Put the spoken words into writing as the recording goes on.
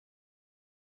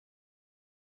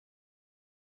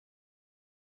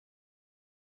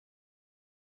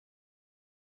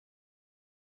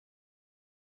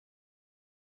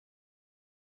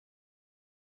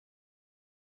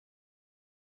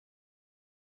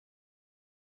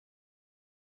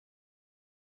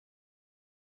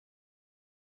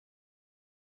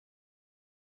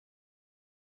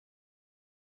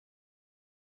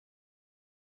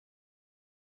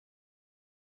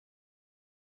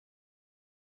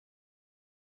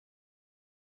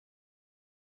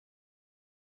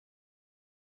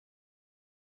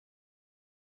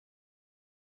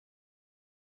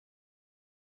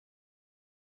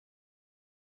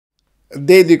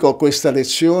Dedico questa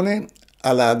lezione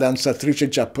alla danzatrice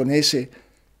giapponese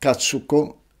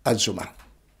Katsuko Azuma.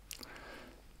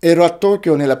 Ero a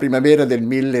Tokyo nella primavera del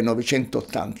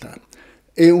 1980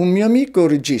 e un mio amico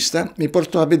regista mi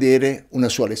portò a vedere una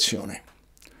sua lezione.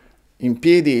 In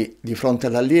piedi di fronte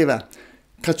all'allieva,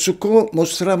 Katsuko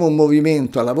mostrava un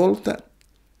movimento alla volta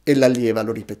e l'allieva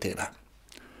lo ripeteva.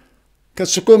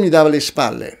 Katsuko mi dava le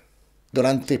spalle.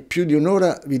 Durante più di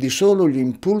un'ora vidi solo gli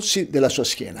impulsi della sua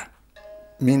schiena.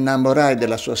 Mi innamorai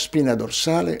della sua spina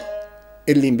dorsale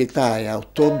e l'invitai a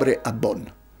ottobre a Bonn,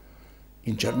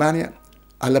 in Germania,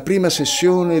 alla prima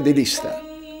sessione dell'ISTA,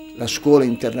 la Scuola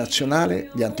Internazionale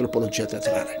di Antropologia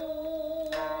Teatrale.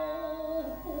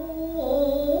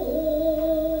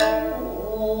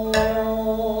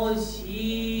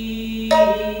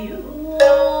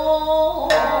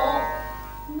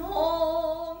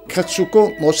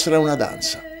 Katsuko mostra una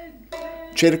danza.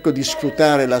 Cerco di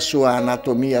scrutare la sua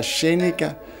anatomia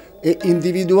scenica e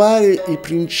individuare i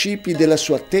principi della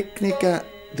sua tecnica,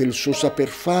 del suo saper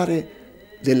fare,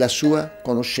 della sua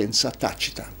conoscenza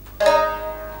tacita.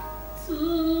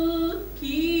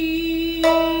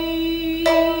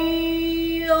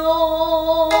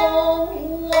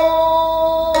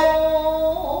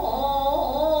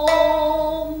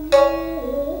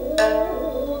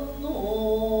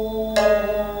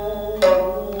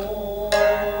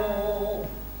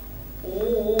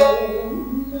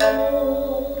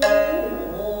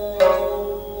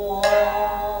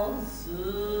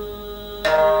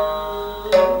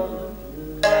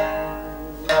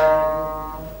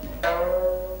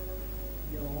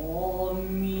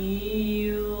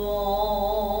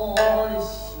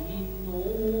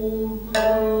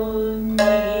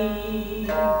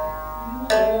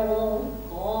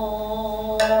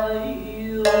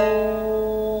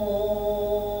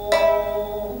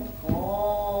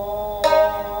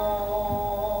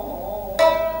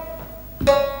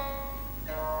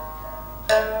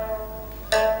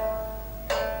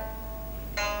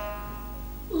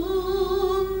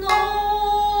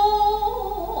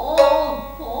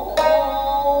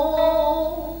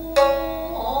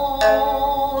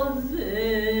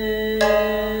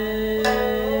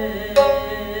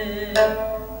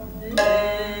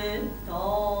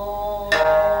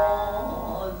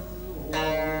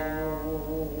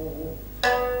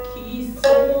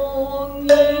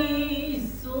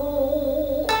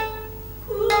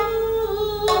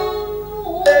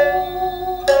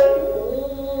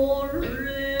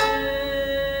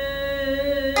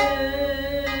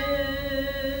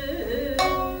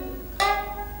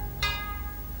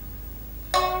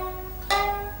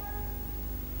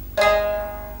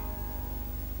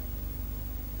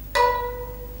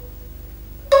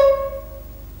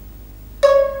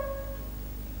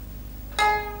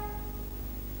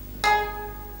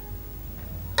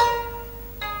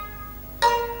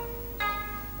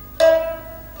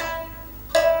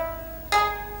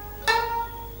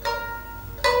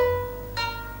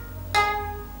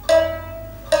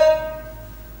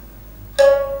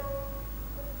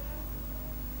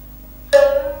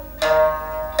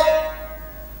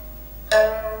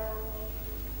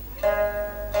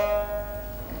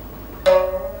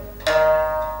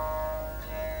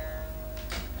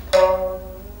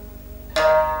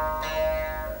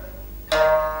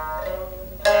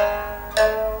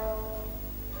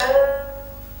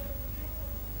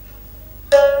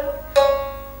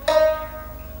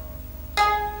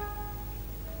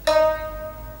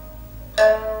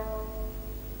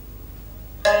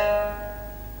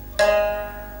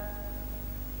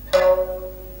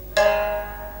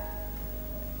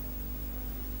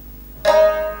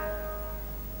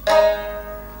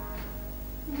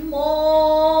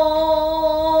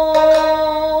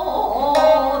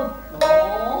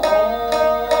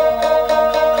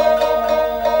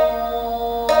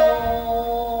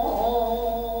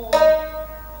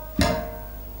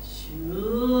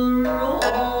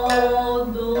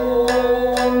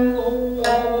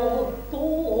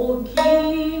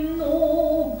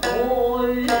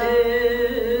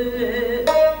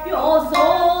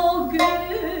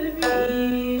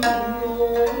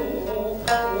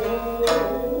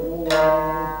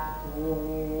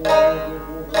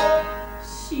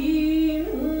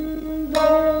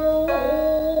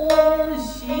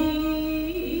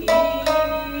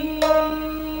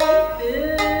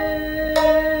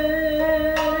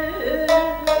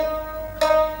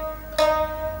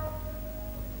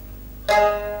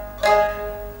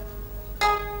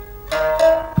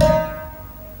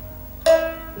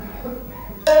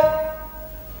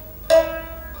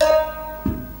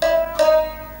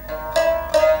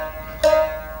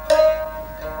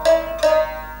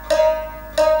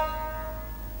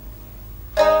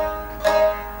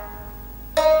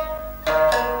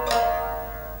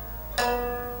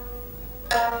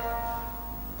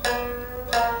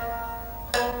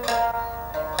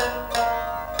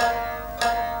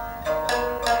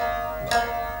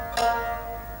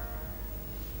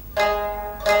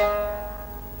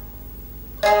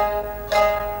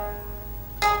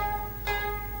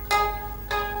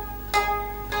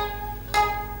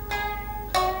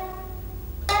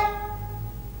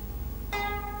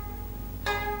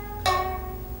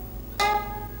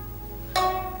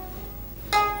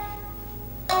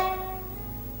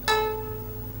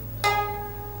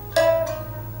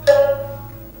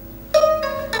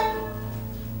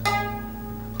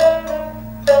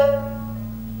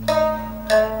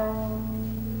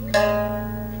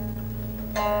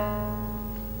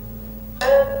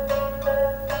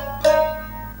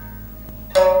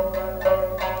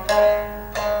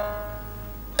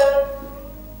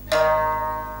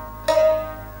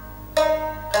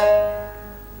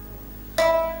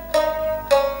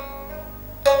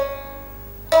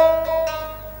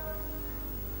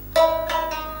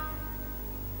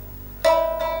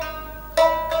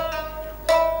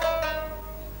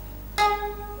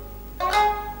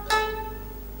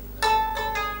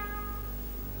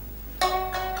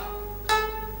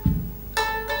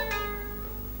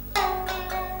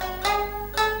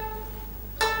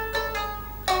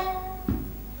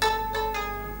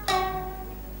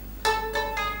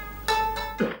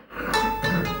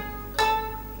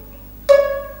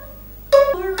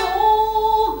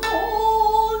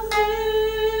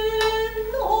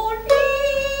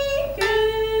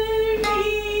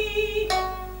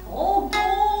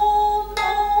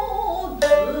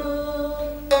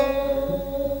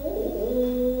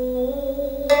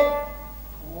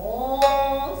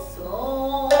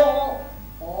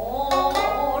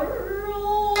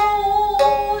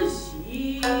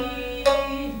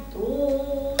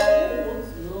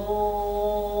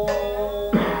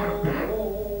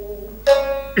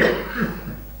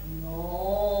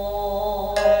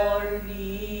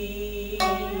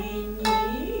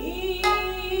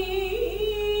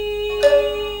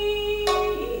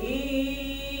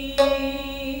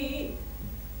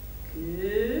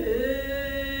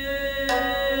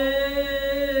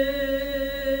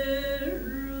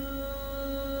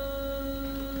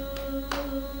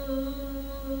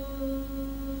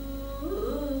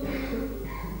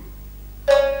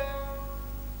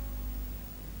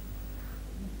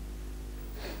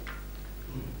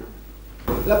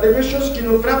 La première chose qui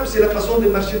nous frappe, c'est la façon de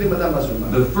marcher de Madame Azuma.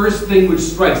 The first thing which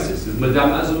strikes us is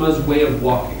Madame Azuma's way of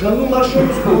walking. Quand nous marchons,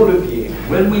 nous soulevons le pied.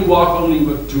 When we walk only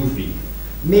with 2 feet,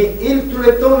 Mais il, tout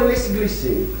le temps, le laisse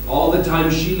glisser. all the time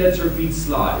she lets her feet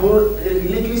slide. Pour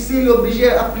les glisser, il est obligé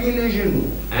à plier les genoux.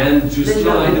 And to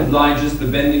slide obliges the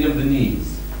bending of the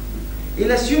knees. Il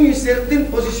assume une certaine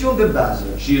position de base.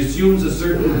 She assumes a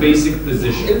certain basic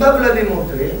position, Elle va vous la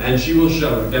démontrer. and she will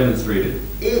demonstrate it.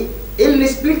 Et elle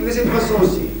l'explique de cette façon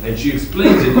aussi. And she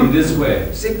explains it in this way.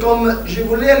 C'est comme je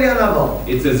voulais aller en avant,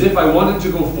 It's as if I wanted to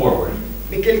go forward,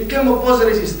 mais quelqu'un m'oppose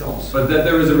résistance. but that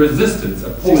there is a resistance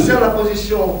C'est ça la opposing.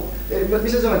 position.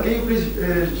 Mrs. Azuma, can you please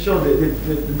show the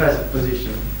basic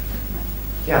position?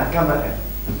 Yeah, camera.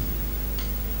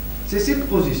 C'est cette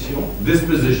position. This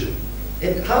position.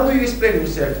 And how do you explain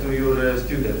yourself to your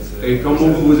students? Et comment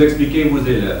vous vous expliquez vos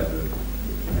élèves?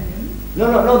 No,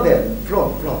 not them.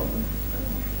 From.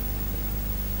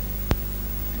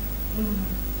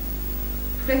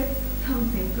 Press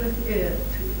something, press air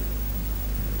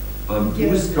to. On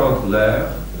pousse contre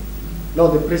l'air, Non,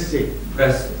 de presser.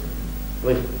 presse.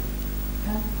 Oui.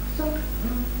 So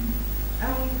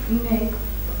I make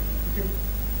the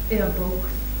air box.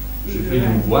 Je fais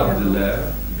une boîte de l'air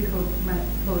Before my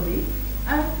body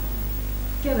and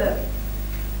gather.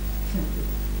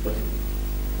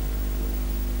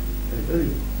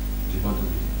 J'ai pas entendu.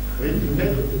 Oui, you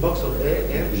make the box of air.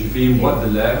 Je fais une boîte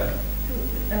de l'air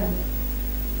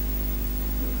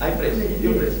I press.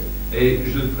 You press. et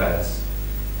je le presse.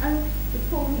 and the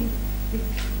form is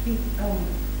big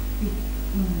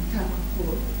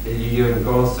circle Et il y a un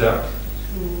grand cercle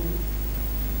to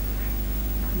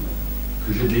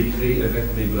que je décris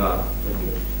avec mes bras.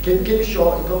 Can you show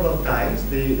a couple of times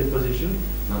the position?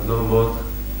 Maintenant, on montre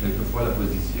quelquefois la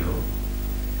position.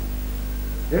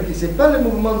 Ce n'est pas le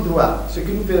mouvement droit, ce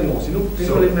que nous faisons. Si nous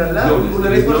tenons les mains là, notice, pour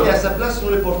le it is reporter not- à sa place, nous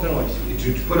le porterons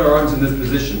ici. To put our arms in this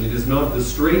position, it is not the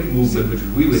straight movement which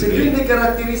we would C'est l'une make, des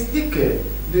caractéristiques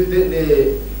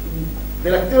de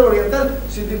l'acteur oriental,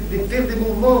 c'est de faire des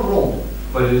mouvements ronds,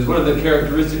 but it is one of the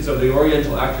characteristics of the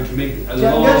Oriental actor to make a qui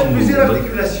engagent long plusieurs movement,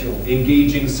 articulations.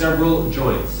 engaging several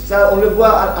joints. Ça, on le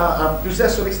voit à plusieurs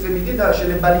sur l'extrémité chez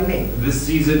les balinés. This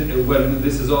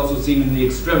is also seen in the Mais même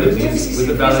extremities si with c'est the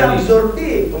plus balinese.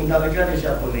 absorbé, comme dans le cas des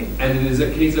Japonais, And it is a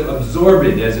case of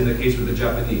absorbing, as in the case with the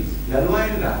Japanese. la loi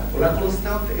est là, ou la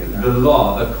constante est là. The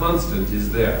law, the constant is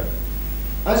there.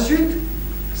 Ensuite,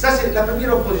 ça c'est la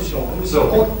première opposition.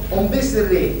 On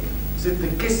baisserait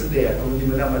cette caisse d'air, comme dit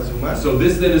Madame Azuma, So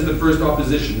this then is the first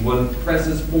opposition. One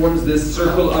forms this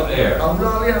circle of air, en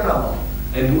voulant aller en avant.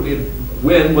 and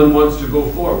when one wants to go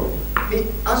forward. Mais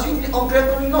ensuite, on crée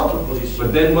comme une autre position.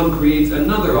 But then one creates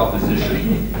another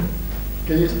opposition.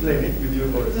 Can you explain it with your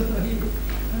voice?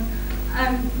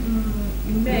 and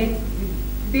make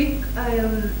big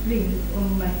iron ring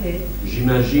on my head.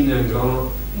 J'imagine un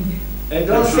grand Un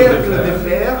grand quelque chose cercle de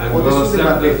fer un grand au-dessus de ma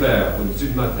cercle de tête. fer au-dessus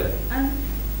de ma tête.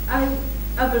 And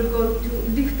I will go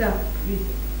to lift up with.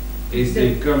 Et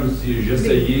c'est comme si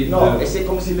j'essayais Non, et de... c'est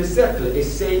comme si le cercle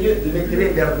essaye de m'attirer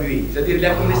vers lui. C'est-à-dire, il y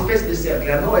a une espèce de cercle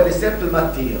là, non, et le cercle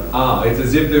m'attire. Ah, it's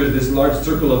as if there's this large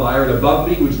circle of iron above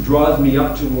me which draws me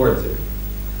up towards it.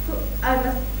 So I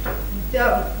must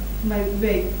down my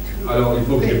weight to Alors il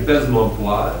faut que je pèse mon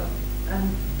poids and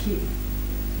keep.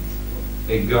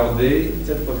 et garder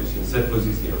Cette position. cette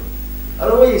position.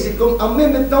 Alors, vous voyez, c'est comme en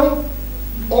même temps,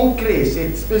 on crée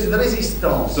cette espèce de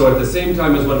résistance. So at the same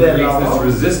time as one Vers creates l'avant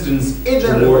this resistance et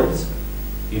vers le towards,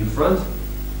 in front,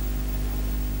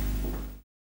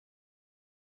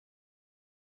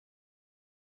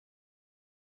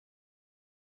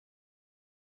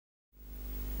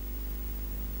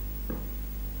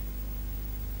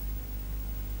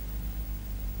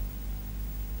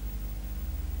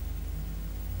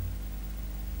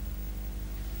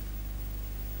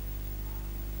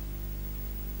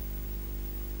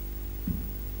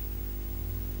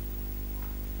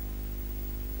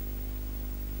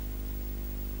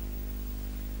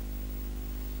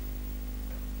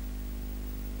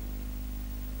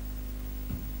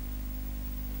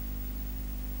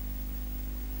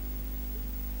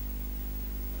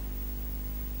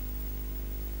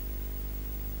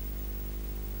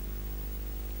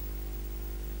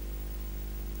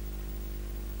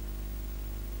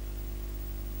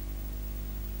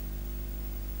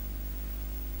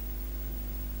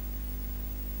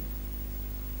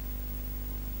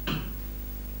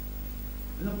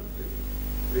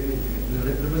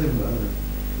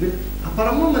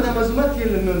 Apparemment, Madame Azuma tient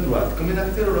le main droite, comme un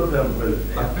acteur européen pourrait le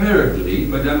faire. Apparently,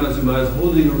 Madame Azuma is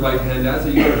holding her right hand as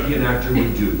a European actor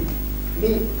would do.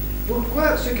 Mais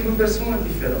pourquoi ce que nous percevons est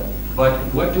différent? But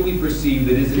what do we perceive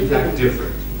that is in fact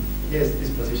different? Yes, this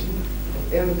position.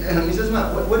 Mrs.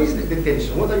 Ma, what is the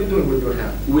tension? What are you doing with your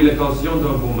hand? Où est la tension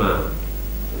dans vos mains?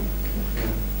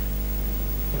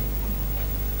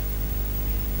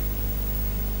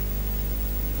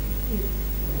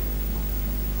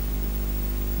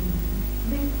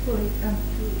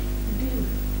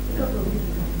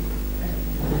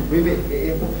 Oui,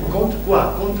 mais contre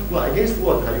quoi? Contre quoi? Against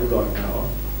what are you going now?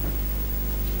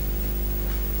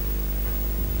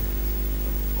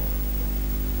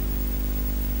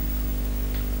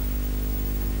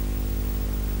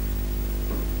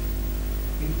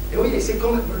 Et oui, c'est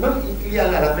comme, même il y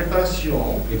a là la préparation,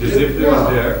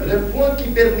 le point qui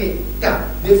permet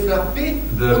de frapper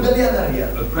ou d'aller en arrière.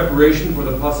 A preparation for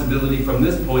the possibility from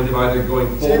this point of either going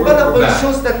Ce n'est forward pas la or back.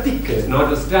 position statique. It's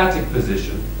not a static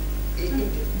position. I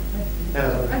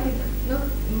think not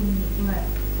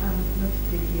not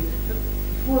straight here, but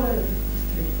for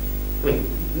straight. Oui,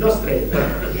 not straight,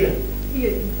 but here.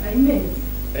 Here, I meant.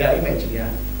 Yeah, imagine, yeah.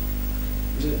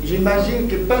 J'imagine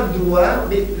que pas droit,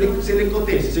 mais c'est le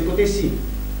côté, c'est ce côté-ci.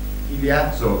 Il y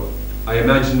a. So I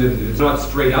imagine that it's not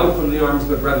straight out from the arms,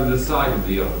 but rather the side of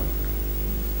the arm.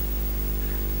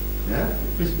 Hein?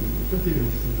 Continue.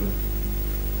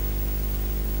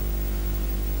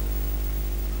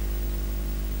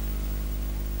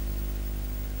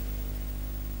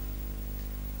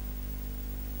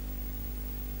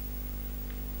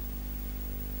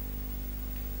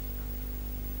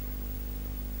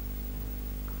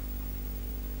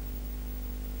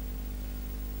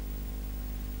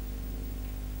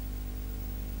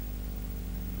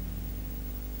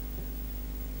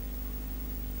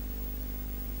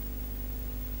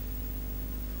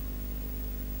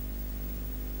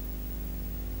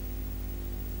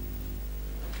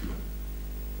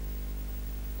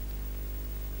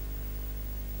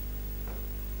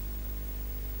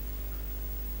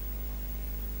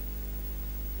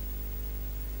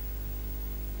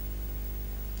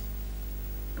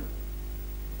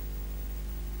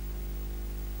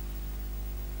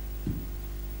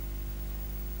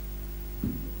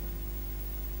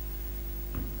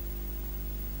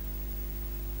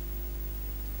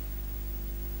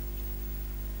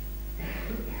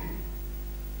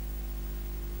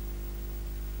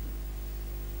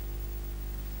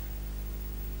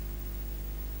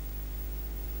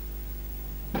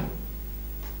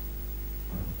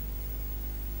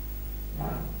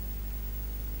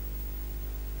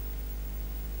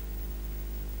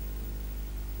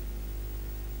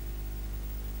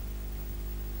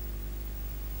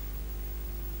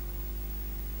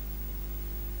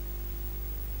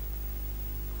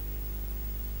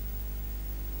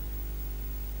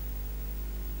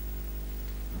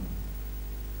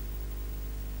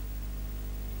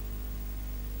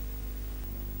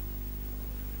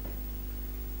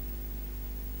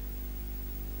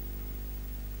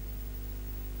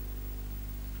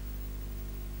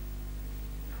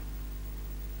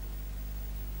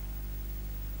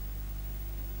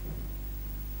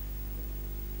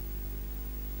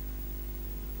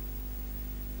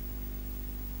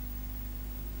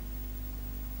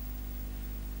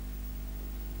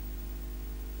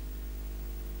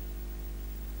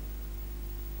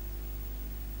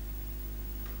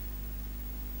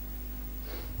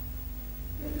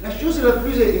 La chose la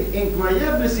plus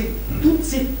incroyable, c'est toutes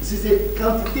ces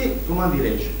quantités, comment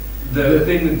dirais-je? The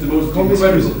thing that's the most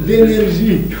incredible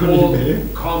d'énergie, whole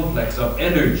complex of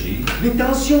energy, des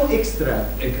tensions extra,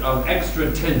 of extra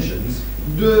tensions,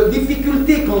 de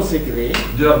difficultés consacrées,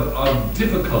 of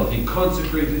difficulty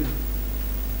consecrated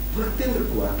pour atteindre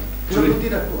quoi? Pour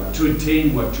aboutir à quoi? to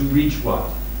attain what, to reach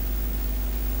what?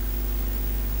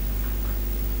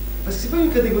 Parce que c'est pas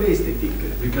une catégorie esthétique.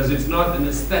 Because it's not an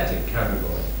aesthetic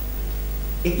category.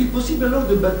 Est-il possible alors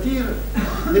de partir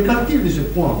de ce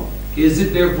point? Is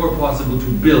it therefore possible to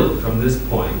build from this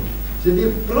point? C'est-à-dire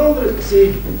prendre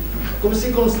comme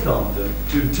ces constantes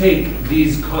To take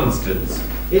these constants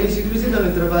et les utiliser dans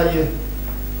le travail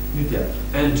du théâtre.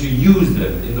 and to use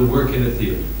them in the work in the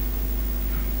theatre.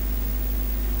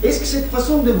 Est-ce que cette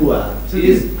façon de voir,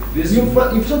 Is this, une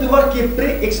façon de voir qui est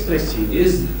pré-expressive,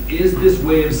 is this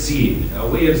way of seeing, a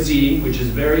way of seeing which is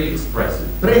very expressive,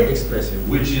 pré-expressive,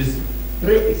 which is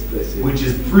pré-expressive,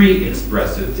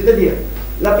 pre-expressive. c'est-à-dire,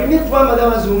 la première fois,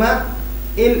 Madame Azuma,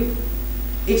 elle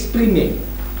exprimait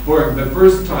For the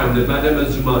first time that Madame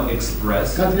Azuma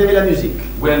expressed, quand il y avait la musique.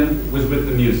 when was with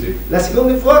the music. La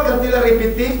seconde fois, quand elle a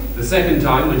répété, The second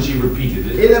time when she repeated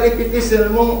it, elle a répété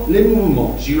seulement les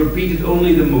mouvements. she repeated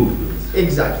only the movements.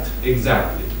 Exact.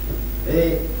 Exactly.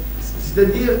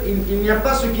 C'est-à-dire, il n'y a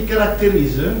pas ce qui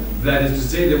caractérise That is to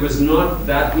say, there was not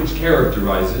that which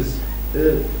characterizes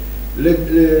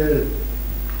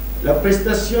la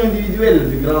prestation individuelle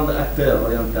du grand acteur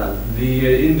oriental.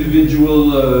 the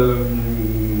individual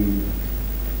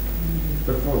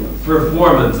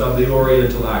performance of the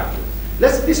Oriental actor, Là,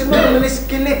 c'était seulement le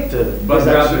squelette but des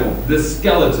rather actions. the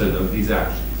skeleton of these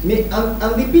actions. Mais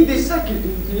en dépit de ça,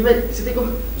 c'était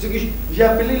comme ce que j'ai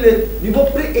appelé le niveau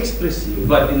pré-expressif.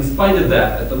 But in spite of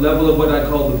that, at the level of what I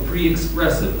call the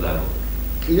pre-expressive level,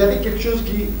 Il y avait quelque chose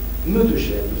qui me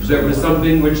touchait. there was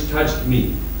something which touched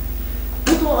me.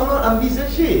 Peut-on alors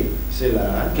envisager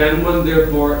cela? Can one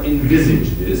therefore envisage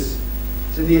this?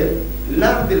 C'est-à-dire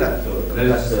l'art de l'acteur, That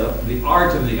is, the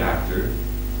art of the actor,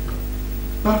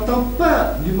 partant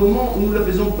pas du moment où nous le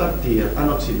faisons partir en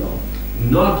Occident,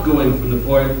 not going from the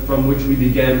point from which we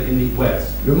began in the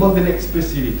West, le monde de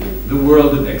l'expressivité, the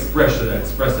world of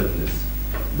expressiveness,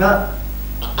 va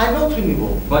à un autre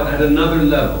niveau but at another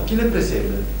level, qui le précède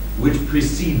which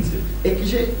precedes it, et que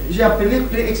j'ai appelé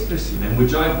pré-expressif. and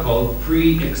which I've called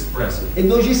pre-expressive, Et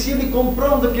donc j'essayais de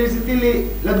comprendre quelles étaient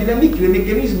la dynamique, les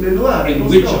mécanismes, les lois. in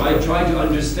which I try to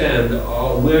understand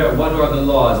what are the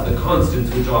laws, the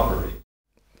constants which operate.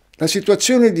 La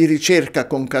situazione di ricerca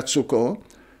con Katsuko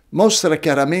mostra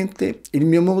chiaramente il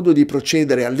mio modo di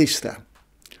procedere all'ISTA.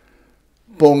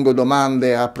 Pongo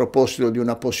domande a proposito di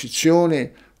una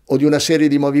posizione o di una serie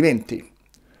di movimenti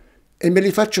e me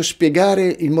li faccio spiegare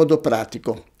in modo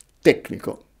pratico,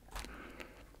 tecnico.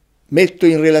 Metto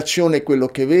in relazione quello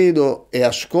che vedo e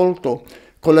ascolto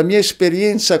con la mia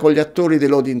esperienza con gli attori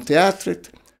dell'Odin Teatret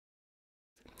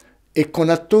e con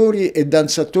attori e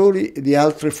danzatori di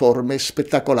altre forme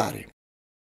spettacolari.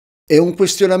 È un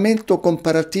questionamento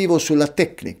comparativo sulla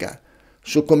tecnica,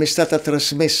 su come è stata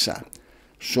trasmessa,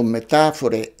 su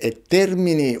metafore e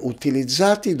termini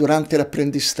utilizzati durante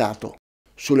l'apprendistato,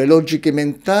 sulle logiche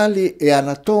mentali e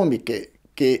anatomiche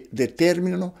che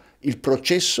determinano il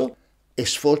processo e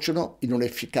sfociano in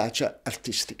un'efficacia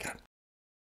artistica.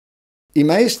 I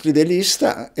maestri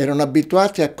dell'ISTA erano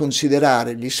abituati a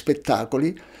considerare gli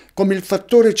spettacoli come il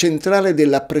fattore centrale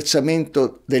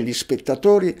dell'apprezzamento degli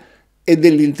spettatori e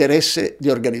dell'interesse di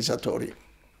organizzatori.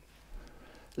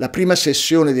 La prima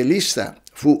sessione dell'ISTA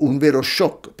fu un vero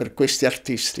shock per questi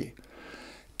artisti,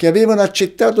 che avevano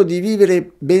accettato di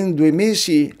vivere ben 2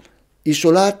 mesi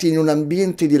isolati in un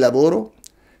ambiente di lavoro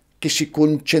che si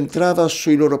concentrava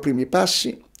sui loro primi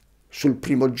passi, sul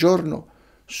primo giorno,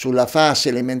 sulla fase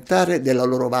elementare della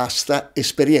loro vasta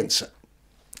esperienza.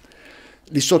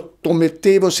 Li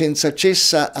sottomettevo senza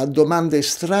cessa a domande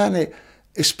strane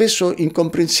e spesso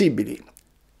incomprensibili,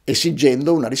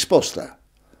 esigendo una risposta.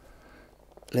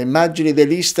 Le immagini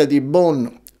dell'ISTA di Bonn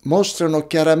mostrano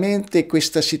chiaramente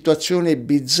questa situazione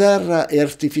bizzarra e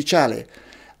artificiale,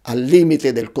 al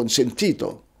limite del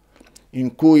consentito,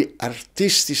 in cui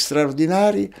artisti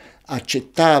straordinari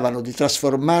accettavano di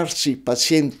trasformarsi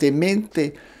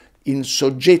pazientemente in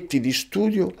soggetti di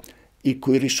studio i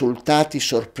cui risultati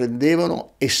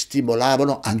sorprendevano e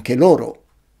stimolavano anche loro.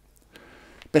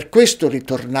 Per questo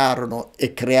ritornarono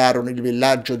e crearono il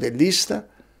villaggio dell'ISTA,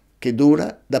 che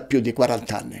dura da più di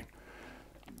 40 anni.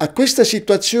 A questa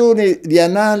situazione di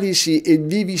analisi e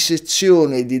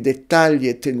vivisezione di dettagli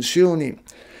e tensioni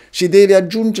si deve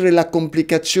aggiungere la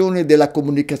complicazione della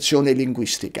comunicazione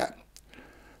linguistica.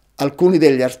 Alcuni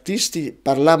degli artisti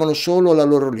parlavano solo la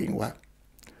loro lingua.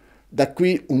 Da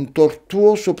qui un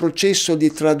tortuoso processo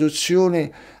di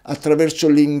traduzione attraverso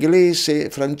l'inglese,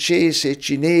 francese,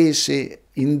 cinese,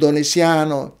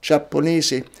 indonesiano,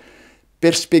 giapponese,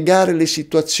 per spiegare le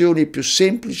situazioni più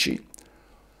semplici,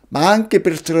 ma anche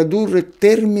per tradurre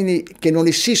termini che non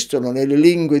esistono nelle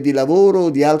lingue di lavoro o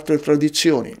di altre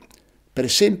tradizioni, per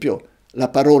esempio la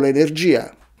parola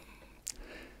energia.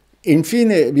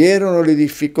 Infine vi erano le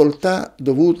difficoltà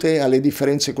dovute alle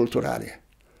differenze culturali,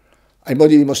 ai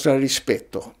modi di mostrare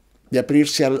rispetto, di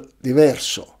aprirsi al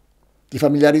diverso, di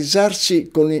familiarizzarsi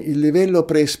con il livello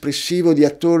preespressivo di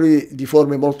attori di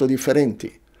forme molto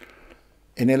differenti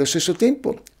e nello stesso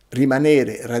tempo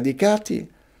rimanere radicati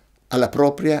alla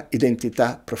propria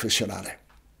identità professionale.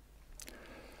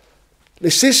 Le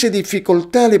stesse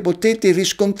difficoltà le potete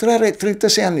riscontrare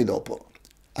 36 anni dopo,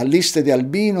 all'ISTA di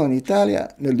Albino in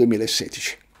Italia nel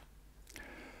 2016.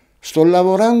 Sto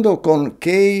lavorando con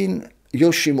Keiin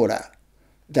Yoshimura,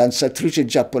 danzatrice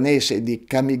giapponese di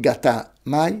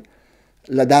kamigata-mai,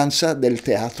 la danza del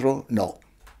teatro No.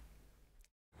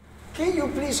 Can you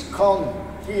please come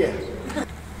here?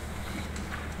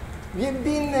 We have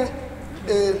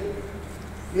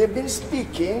been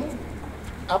speaking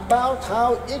about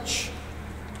how each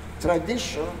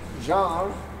tradition,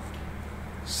 genre,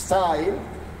 style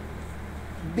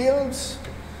builds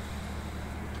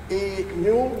a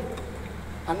new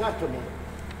anatomy,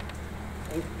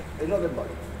 another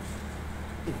body.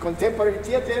 In contemporary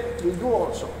theater, we do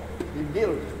also. We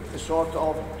build a sort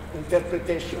of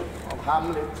interpretation of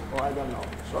Hamlet, or I don't know.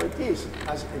 So it is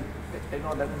as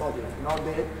another body, not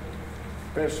the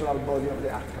personal body of the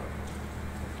actor.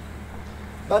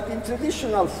 But in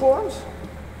traditional forms,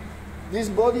 this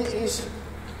body is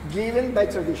given by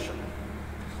tradition.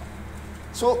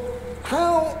 So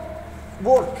how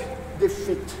work the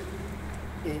fit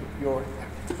in your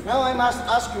act? Now I must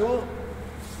ask you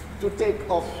to take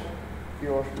off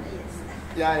your...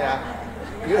 Yeah.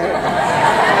 You have...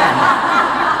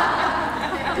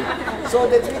 so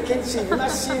that we can see. You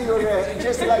must see your,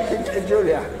 just like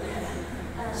Julia,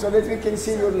 so that we can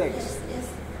see your legs.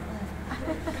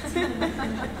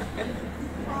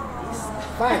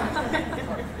 Fine.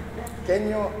 Can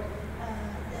you...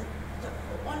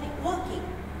 only walking.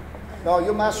 No,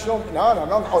 you must show... No,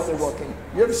 not only walking.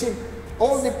 You have seen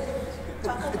all the...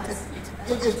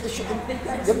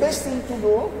 The best thing to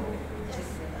do...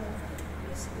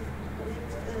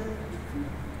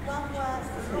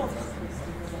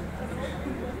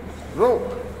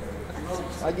 Rope.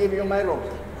 I give you my rope.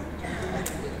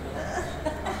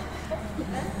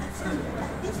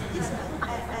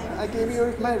 I give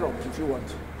you my rope if you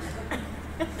want.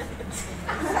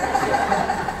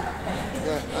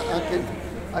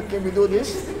 Yeah, can we do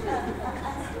this?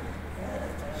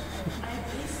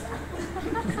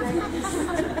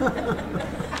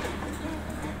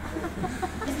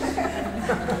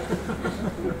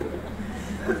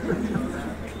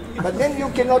 But then you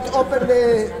cannot open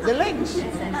the legs.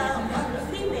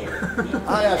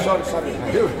 Yeah, sorry.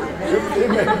 You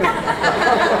female.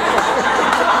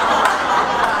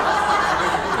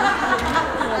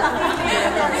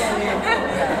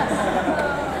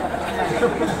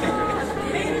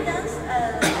 Maybe that's,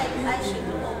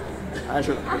 I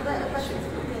should go.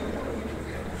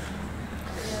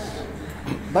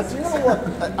 But you know what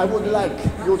I would like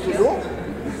you to do?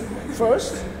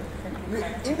 First,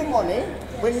 in the morning,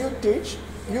 when you teach,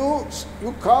 you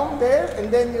come there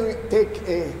and then you take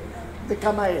the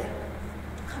kamae.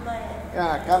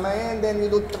 Yeah, kamae, and then you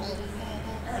do...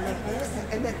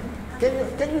 And then,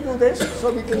 can you do this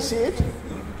so we can see it?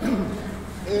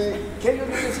 Can you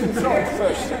do this in front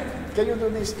first? Can you do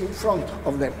this in front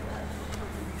of them?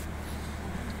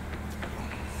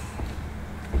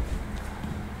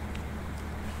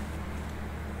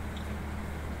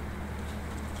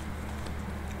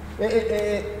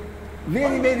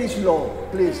 Very, very slow,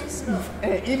 please.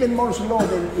 Even more slow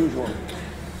than usual.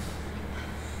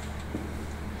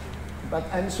 But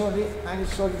I'm sorry,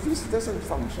 this doesn't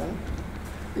function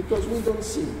because we don't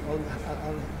see.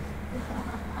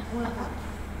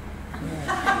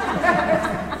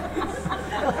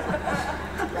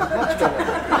 Much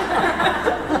better.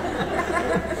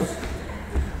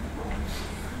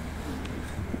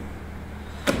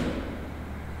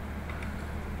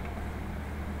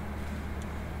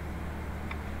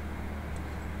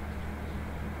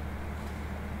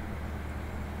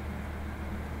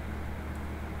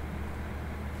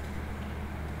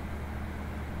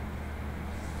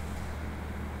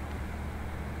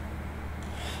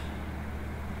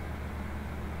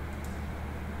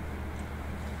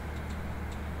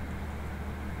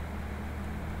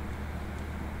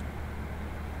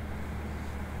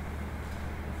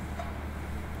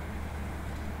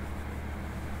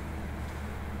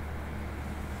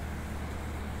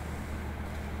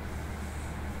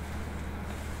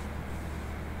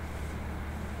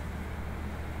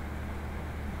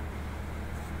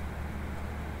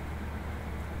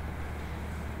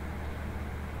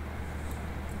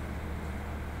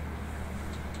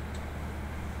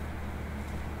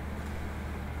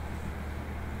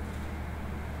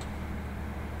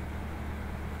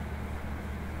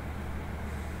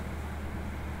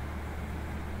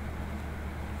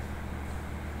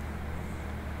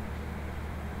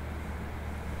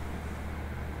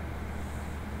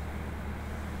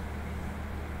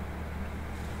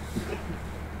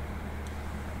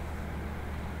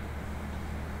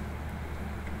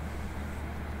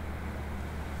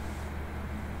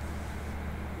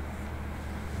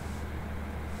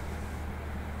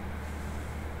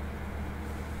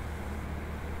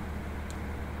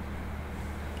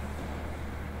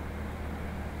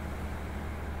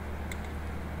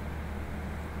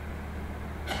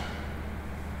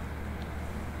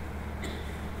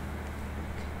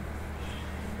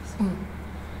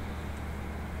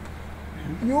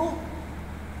 you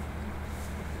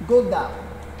go down.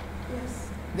 Yes.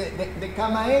 The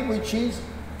kamae, which is,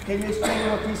 can you explain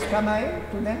what is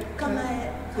kamae to them?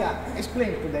 Kamae. Yeah,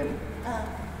 explain to them.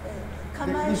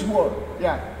 Kamae. This word,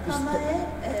 yeah. Kamae,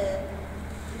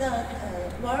 the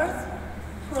word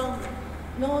from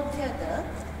no theater.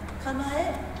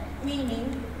 Kamae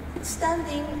meaning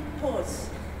standing pose.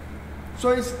 So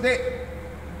it's the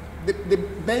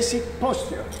basic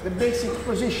posture, the basic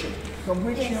position from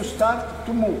which you start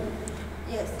to move.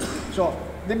 Yes. So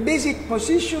the basic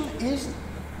position is,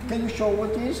 can you show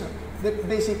what is the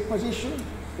basic position?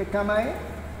 The kamae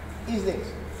is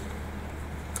this.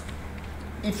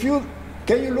 If you,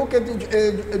 can you look at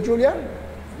Julia?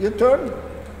 You turn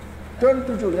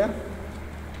to Julia.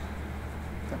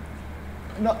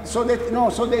 No, so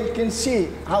that you can see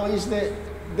how is the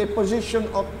position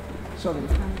of, sorry,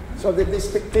 so that the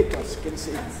spectators can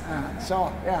see.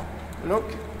 So yeah,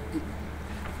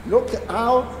 look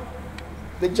how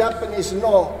the Japanese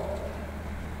know,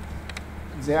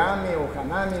 Zeami or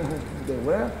Hanami, who they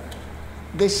were,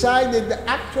 decided the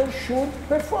actor should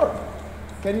perform.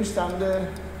 Can you stand? Can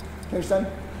you stand?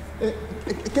 Can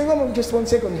you come just 1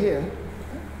 second here?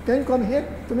 Can you come here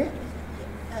to me?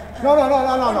 No,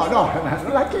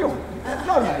 like you.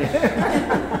 Normally.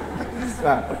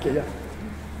 Okay, yeah.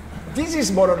 This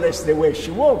is more or less the way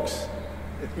she walks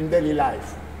in daily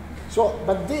life. So,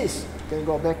 but this, can you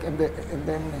go back and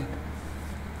then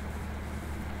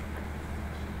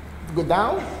go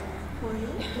down?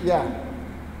 Yeah.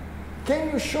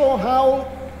 Can you show how?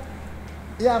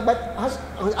 Yeah, but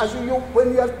as you,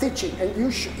 when you are teaching and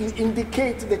you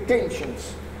indicate the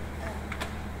tensions.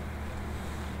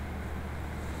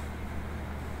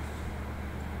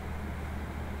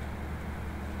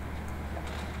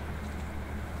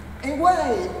 And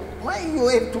why you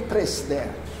have to press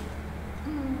there?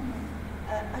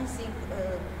 I think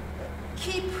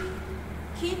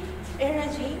keep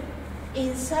energy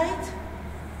inside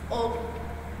of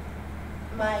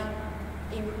my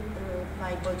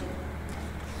body.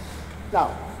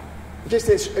 Now, just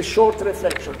a short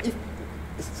reflection.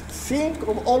 Think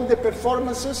of all the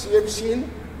performances you have seen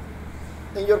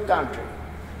in your country.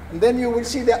 And then you will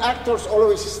see the actors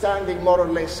always standing more or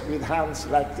less with hands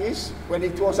like this. When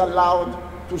it was allowed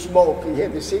to smoke, he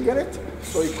had a cigarette,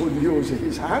 so he could use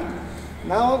his hand.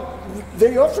 Now,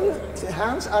 very often the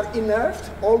hands are inert,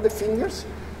 all the fingers.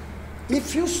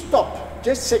 If you stop,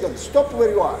 just a second, stop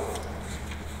where you are.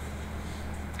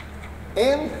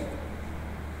 And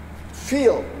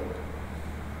feel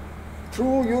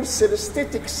through your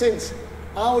synesthetic sense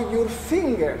how your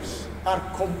fingers are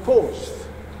composed.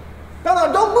 No,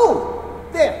 don't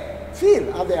move. There,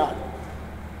 feel how they are.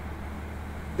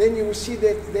 Then you will see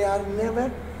that they are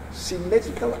never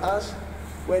symmetrical as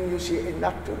when you see an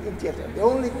actor in theater. The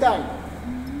only time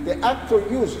the actor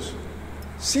uses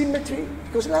symmetry,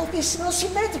 because life is not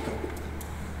symmetrical,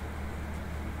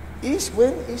 is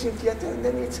when he's in theater and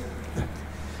then it's...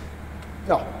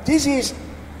 No, this is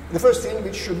the first thing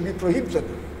which should be prohibited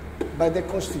by the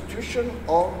constitution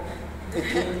of the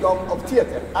kingdom of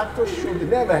theater. Actors should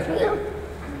never have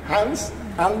hands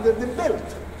under the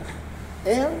belt.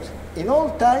 And in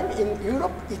all time in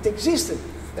Europe it existed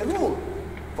a rule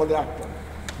for the actor.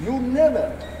 You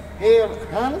never have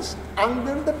hands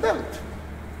under the belt.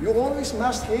 You always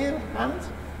must have hands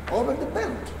over the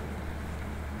belt.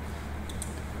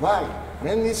 Why?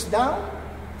 When it's down,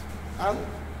 and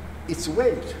it's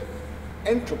weight,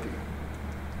 entropy.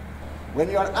 When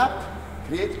you are up,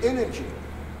 create energy.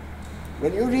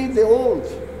 When you read the old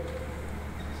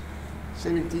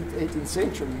 17th, 18th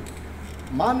century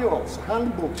manuals,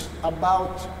 handbooks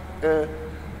about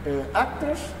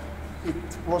actors, it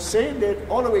was said that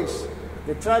always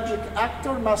the tragic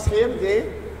actor must have the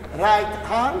right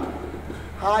hand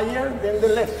higher than the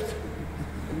left,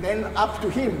 and then up to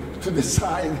him to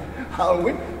decide how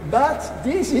we. But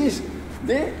this is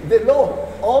the law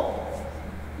of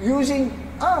using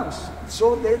arms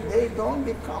so that they don't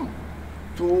become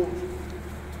too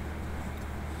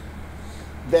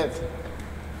bad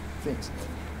things.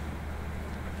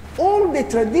 All the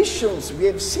traditions we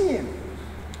have seen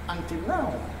until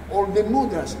now, all the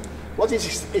mudras, what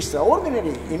is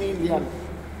extraordinary in Indian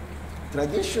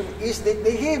tradition is that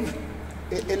they have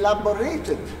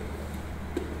elaborated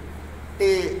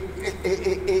a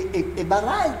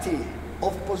variety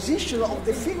of position of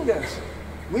the fingers,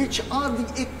 which are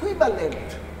the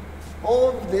equivalent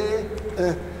of the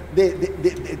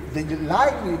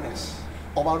liveliness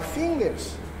of our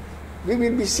fingers. We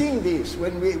will be seeing this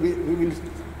when we will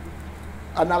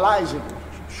analyze it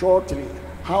shortly,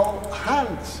 how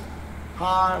hands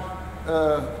are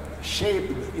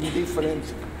shaped in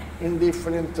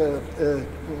different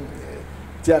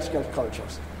theatrical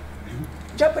cultures.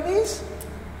 Japanese,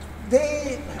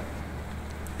 they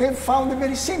found it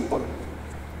very simple.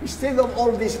 Instead of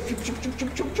all this,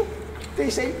 they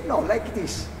say, no, like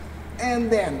this.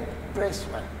 And then press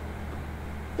one.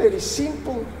 Very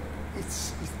simple,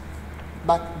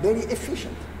 but very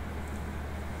efficient.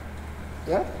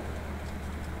 Yeah?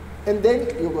 And then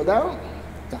you go down.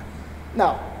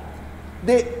 Now,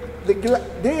 they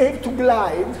have to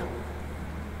glide.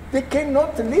 They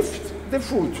cannot lift the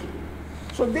foot.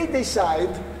 So they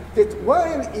decide that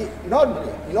while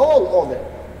normally, in all other,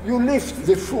 you lift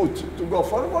the foot to go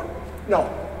forward, no,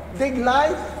 they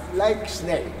glide like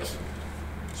snakes.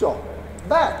 So,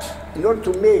 but in order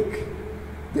to make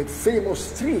the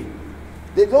famous three,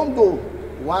 they don't do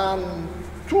 1,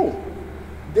 2.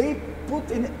 They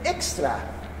put an extra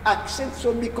accent,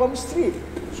 so it becomes 3.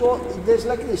 So there's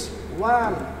like this: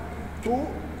 1, 2,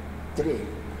 3.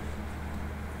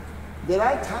 The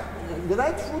right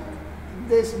foot,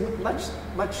 there's much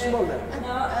smaller.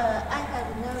 I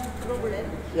have no problem.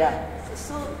 Yeah.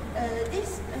 So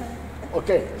this.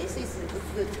 Okay. This is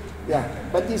good. Yeah,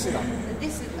 but this is not.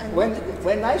 This is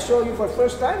When I saw you for the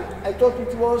first time, I thought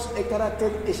it was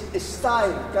a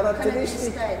style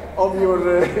characteristic of your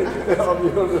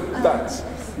dance,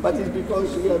 but it's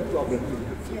because you have problem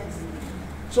with it. Yes.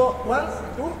 So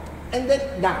 1, 2, and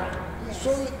then down. Yes.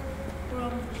 So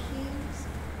From here.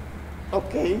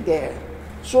 okay, there.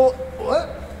 So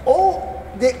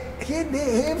here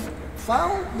they have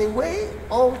found the way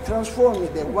of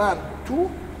transforming the 1,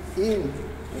 2 in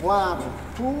 1,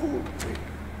 2, 3.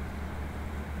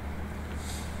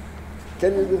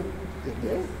 Can you do it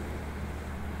again?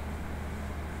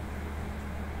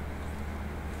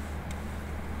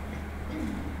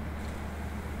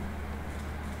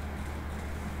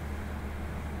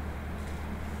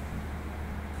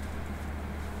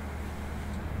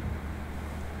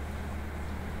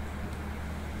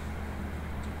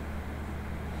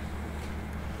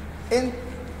 And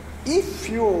if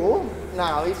you,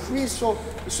 now, if we so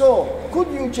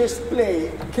could you just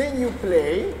play, can you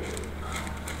play,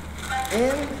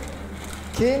 and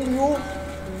can you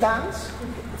dance?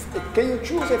 Can you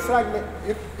choose a fragment,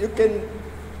 can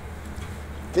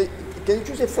you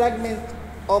choose a fragment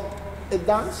of a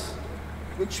dance,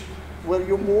 where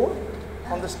you move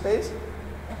on the space?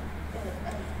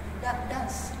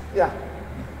 Dance. Yeah.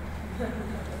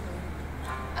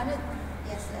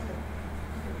 Yes.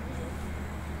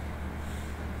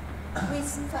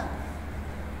 With fun.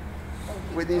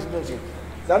 With this music.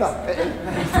 No.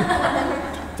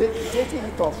 Take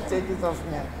it off. Take it off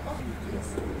now.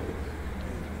 Yes.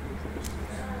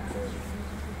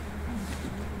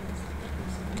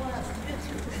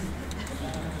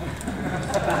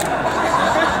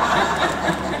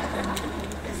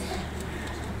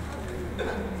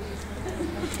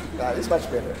 It's much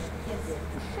better.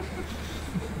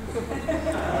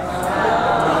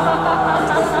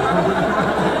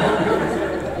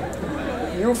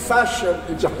 New fashion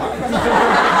in Japan.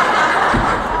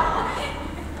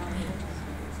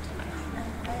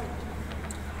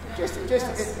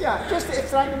 just a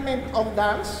fragment of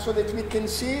dance so that we can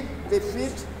see the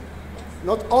feet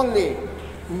not only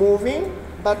moving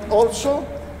but also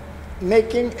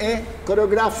making a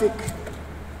choreographic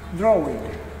drawing.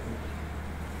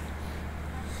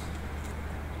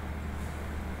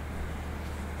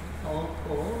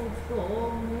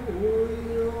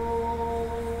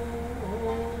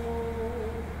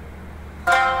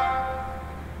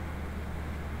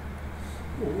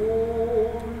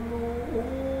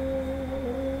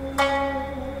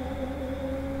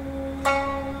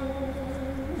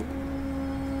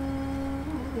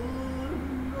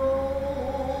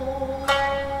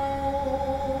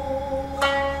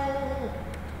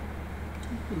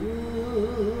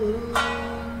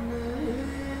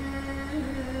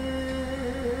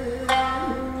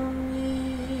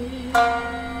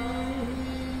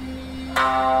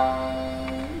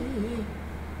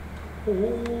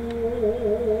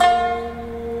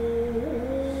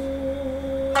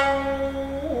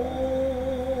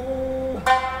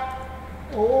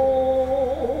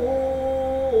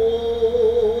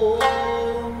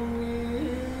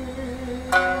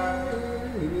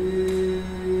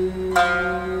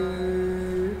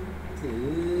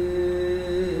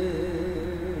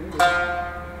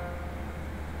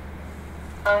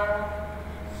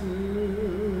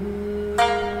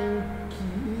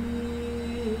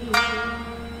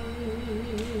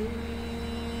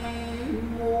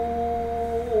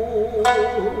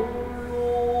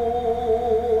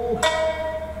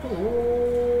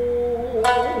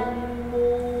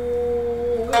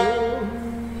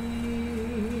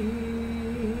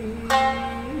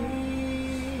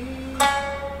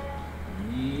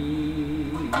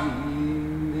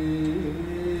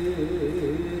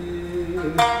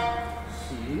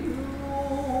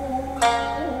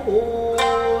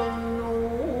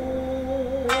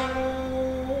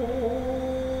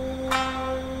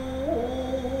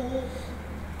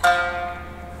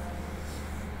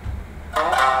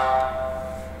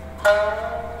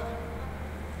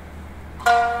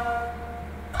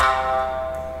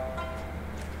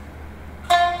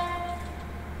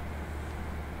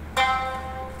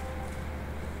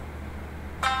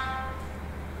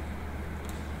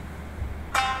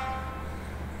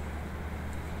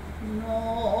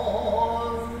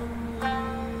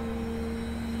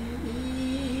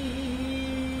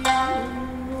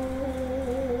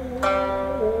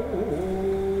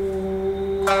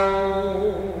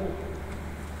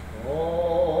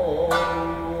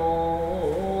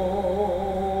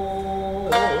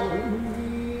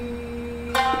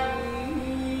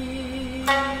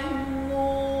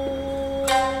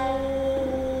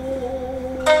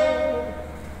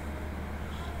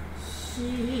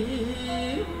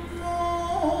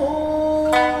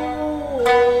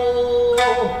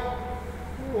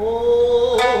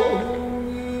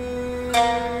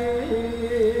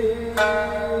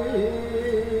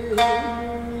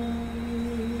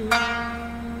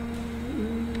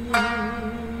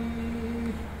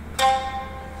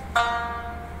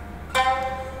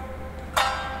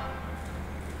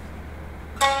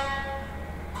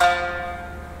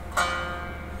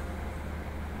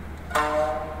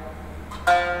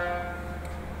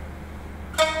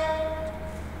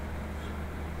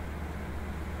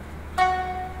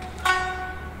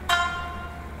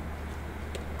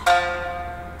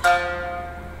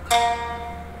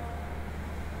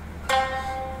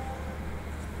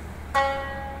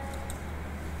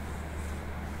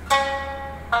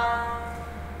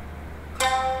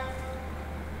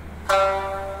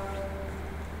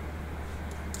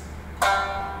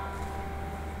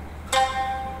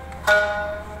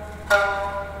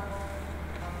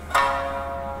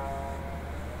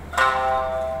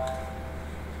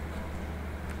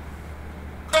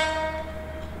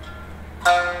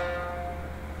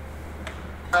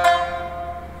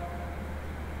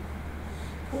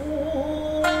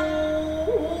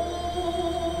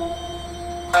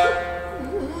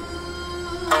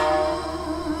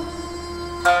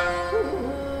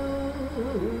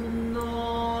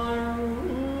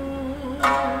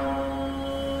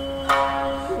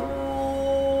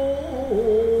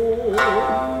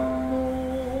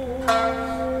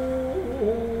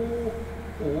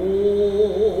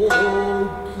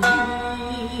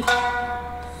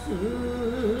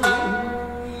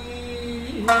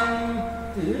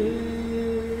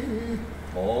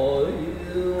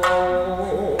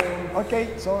 Okay,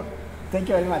 so thank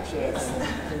you very much. It's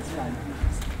fine.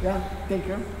 Yeah, thank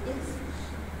you.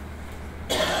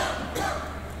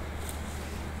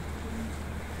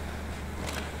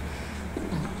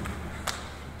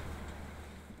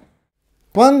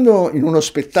 Quando in uno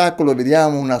spettacolo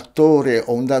vediamo un attore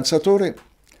o un danzatore,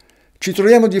 ci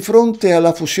troviamo di fronte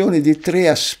alla fusione di tre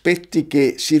aspetti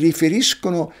che si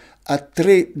riferiscono a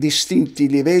tre distinti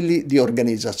livelli di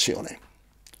organizzazione.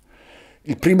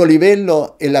 Il primo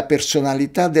livello è la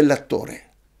personalità dell'attore,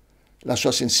 la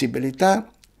sua sensibilità,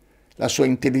 la sua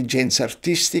intelligenza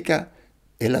artistica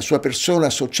e la sua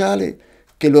persona sociale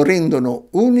che lo rendono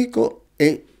unico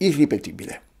e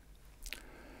irripetibile.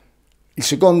 Il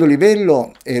secondo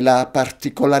livello è la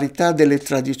particolarità delle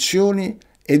tradizioni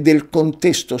e del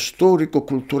contesto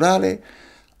storico-culturale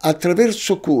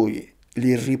attraverso cui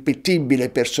l'irripetibile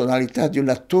personalità di un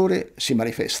attore si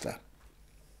manifesta.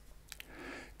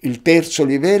 Il terzo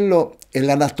livello è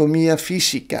l'anatomia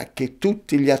fisica che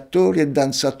tutti gli attori e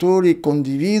danzatori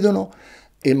condividono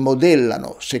e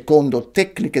modellano secondo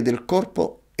tecniche del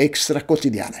corpo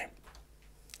extraquotidiane.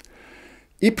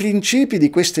 I principi di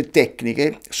queste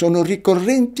tecniche sono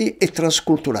ricorrenti e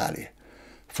transculturali,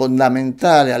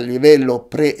 fondamentali a livello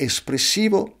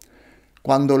pre-espressivo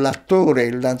quando l'attore e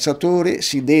il danzatore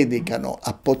si dedicano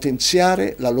a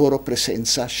potenziare la loro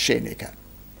presenza scenica.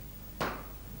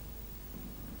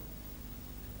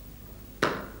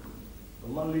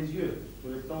 Comment les yeux sur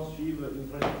le temps suivent une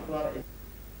trajectoire.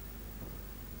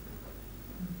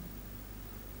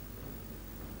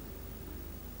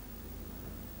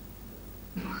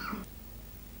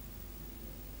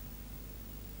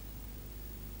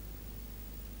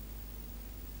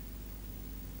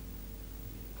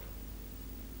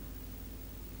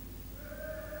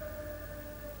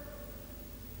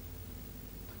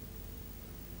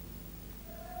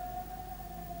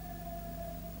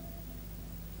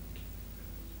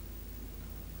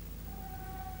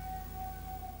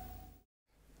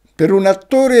 Per un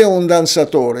attore o un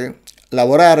danzatore,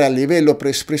 lavorare a livello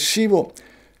pre-espressivo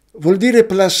vuol dire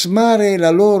plasmare la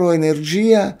loro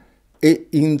energia e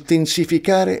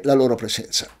intensificare la loro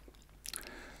presenza.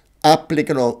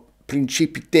 Applicano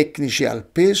principi tecnici al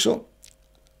peso,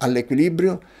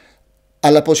 all'equilibrio,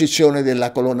 alla posizione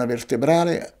della colonna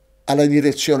vertebrale, alla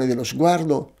direzione dello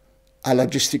sguardo, alla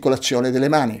gesticolazione delle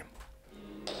mani.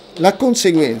 La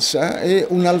conseguenza è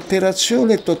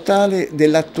un'alterazione totale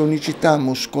della tonicità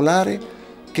muscolare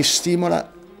che stimola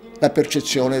la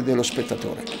percezione dello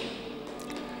spettatore.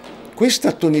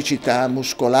 Questa tonicità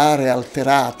muscolare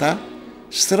alterata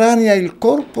strania il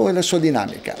corpo e la sua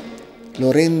dinamica,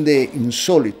 lo rende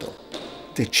insolito,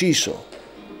 deciso,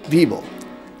 vivo,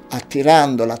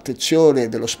 attirando l'attenzione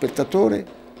dello spettatore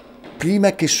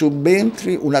prima che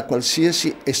subentri una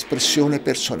qualsiasi espressione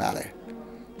personale.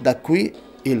 Da qui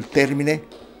il termine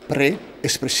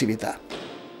pre-espressività.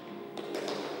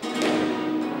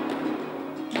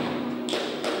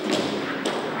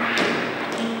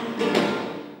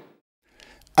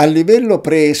 A livello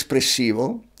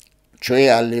pre-espressivo, cioè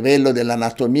a livello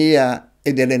dell'anatomia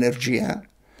e dell'energia,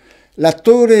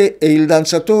 l'attore e il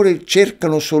danzatore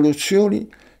cercano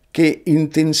soluzioni che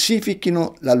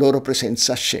intensifichino la loro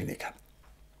presenza scenica.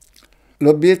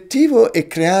 L'obiettivo è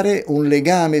creare un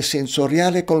legame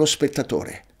sensoriale con lo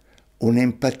spettatore,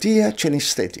 un'empatia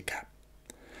cinestetica.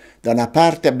 Da una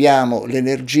parte abbiamo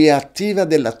l'energia attiva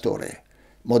dell'attore,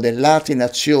 modellata in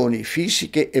azioni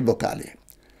fisiche e vocali.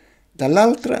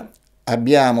 Dall'altra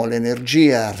abbiamo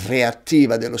l'energia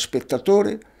reattiva dello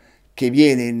spettatore che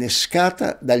viene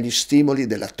innescata dagli stimoli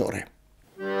dell'attore.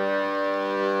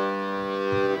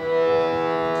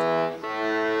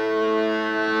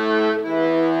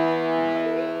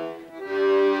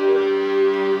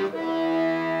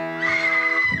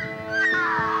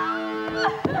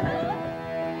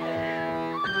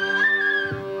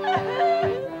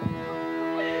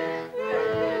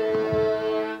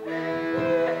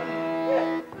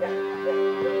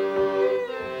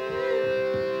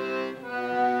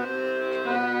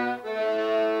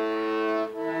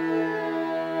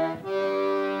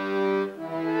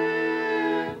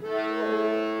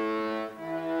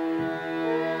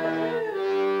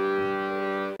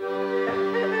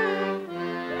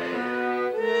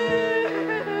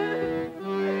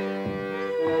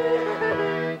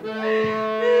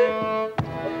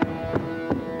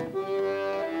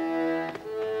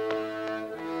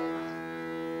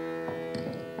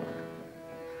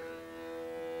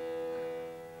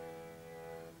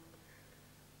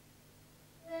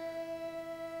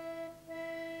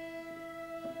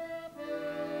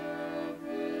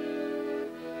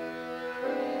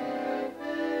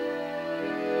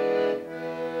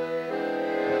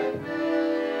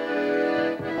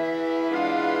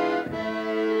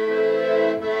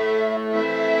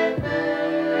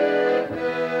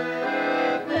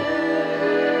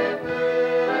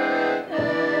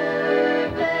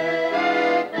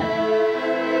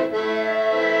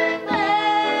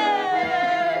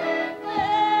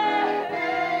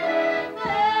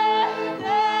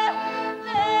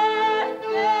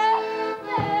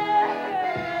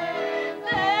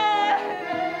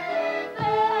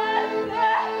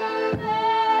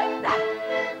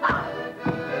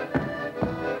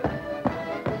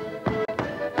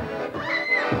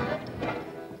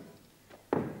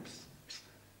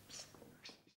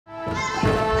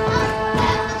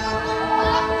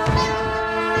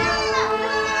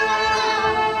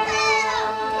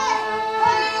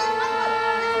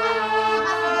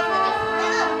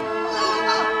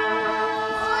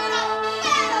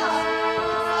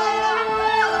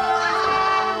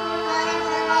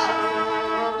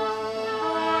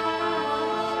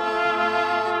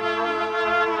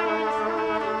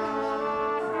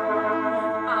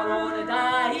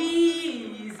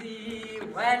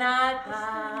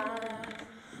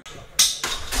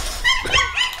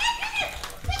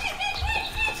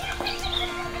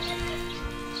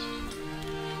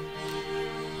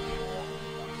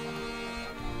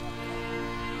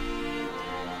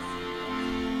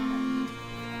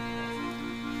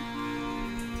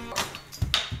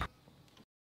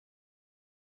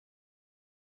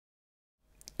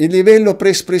 Il livello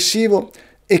pre-espressivo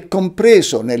è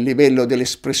compreso nel livello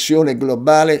dell'espressione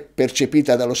globale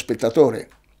percepita dallo spettatore.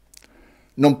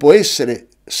 Non può essere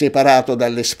separato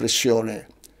dall'espressione,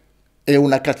 è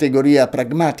una categoria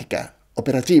pragmatica,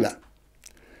 operativa.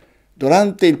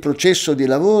 Durante il processo di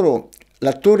lavoro,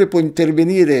 l'attore può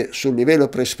intervenire sul livello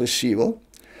pre-espressivo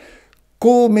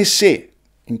come se,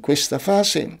 in questa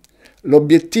fase,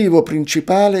 l'obiettivo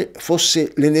principale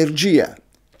fosse l'energia,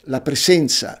 la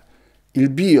presenza, il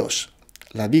bios,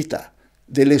 la vita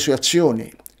delle sue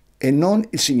azioni e non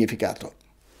il significato.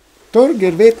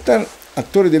 Torgeir Wethal,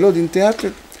 attore dell'Odin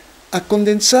Teatret, ha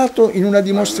condensato in una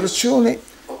dimostrazione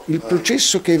il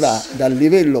processo che va dal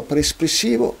livello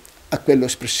pre-espressivo a quello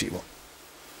espressivo.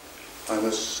 I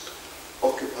must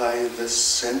occupy the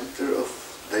center of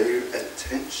their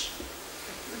attention.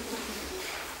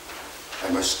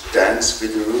 I must dance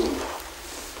with the room.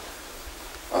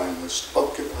 I must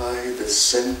occupy the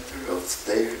center of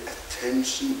their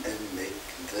attention and make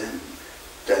them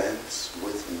dance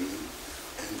with me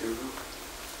in the room.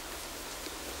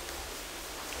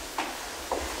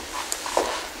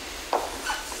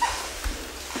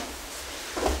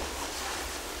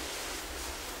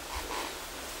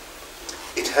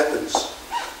 It happens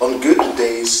on good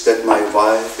days that my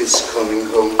wife is coming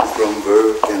home from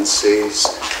work and says,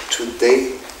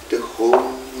 "Today the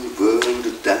whole world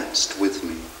danced with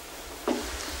me."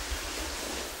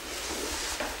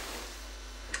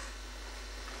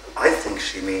 I think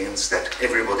she means that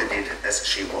everybody did as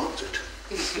she wanted.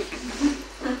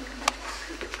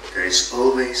 There is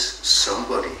always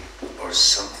somebody or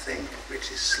something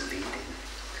which is leading.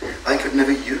 I could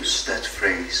never use that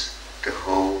phrase, the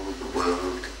whole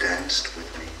world danced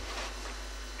with me.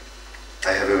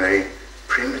 I have a very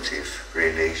primitive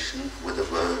relation with the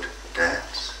word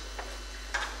dance.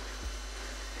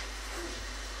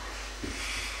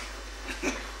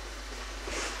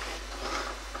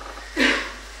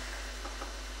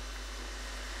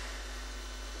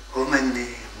 How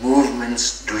many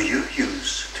movements do you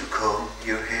use to comb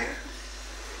your hair?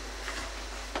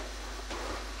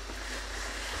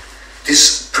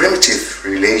 This primitive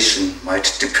relation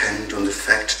might depend on the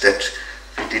fact that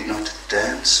we did not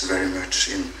dance very much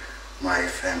in my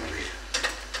family.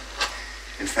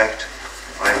 In fact,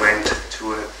 I went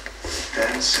to a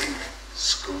dancing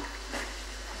school.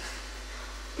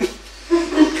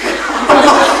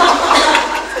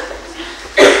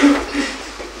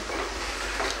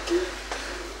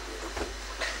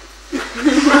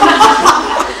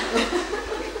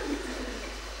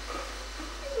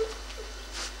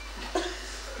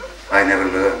 I never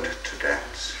learned to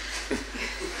dance.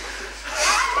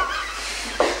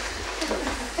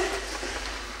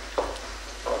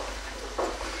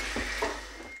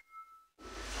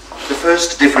 The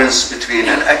first difference between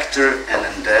an actor and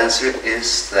a dancer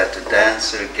is that the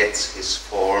dancer gets his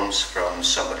forms from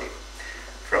somebody,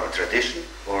 from a tradition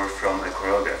or from a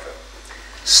choreographer.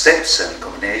 Steps and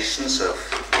combinations of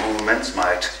movements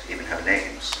might even have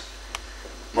names.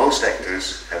 Most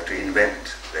actors have to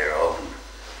invent their own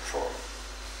form.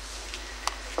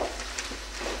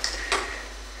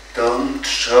 Don't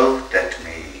shout at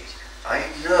me. I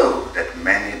know that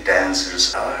many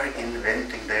dancers are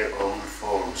inventing their own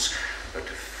forms, but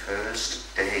the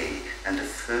first day and the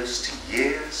first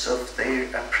years of their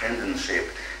apprenticeship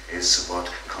is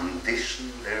what condition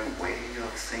their way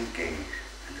of thinking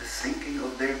and the thinking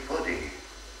of their body.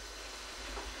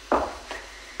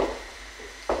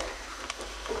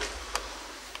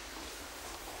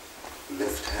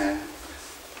 Left hand,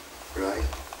 right,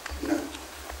 no.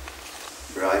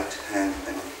 Right hand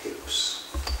and hips.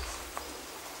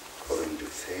 Following the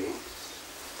face.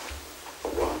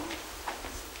 One.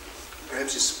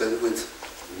 Perhaps it's better with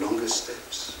longer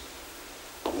steps.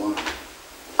 1, 2,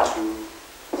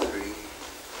 3,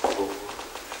 4,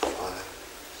 5,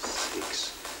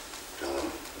 6.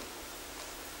 Down.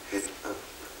 Head up,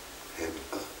 head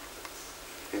up,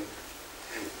 head,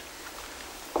 head.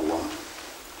 1,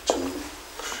 2,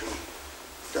 3.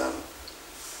 Down,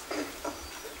 head up.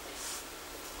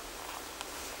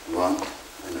 1.5.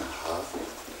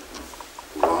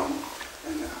 1.5.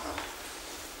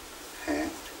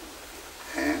 Hand,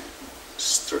 hand,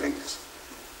 strength,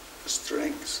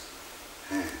 strength,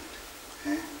 hand,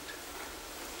 hand.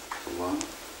 1.5.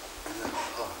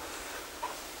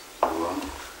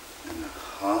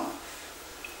 1.5.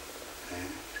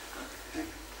 Hand,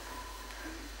 hand.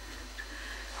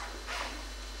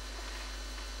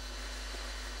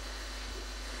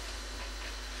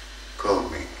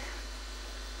 Combing.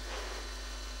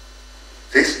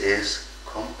 This is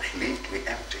completely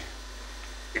empty.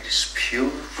 It is pure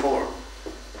form.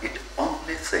 It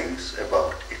only thinks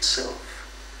about itself.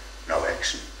 No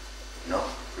action, no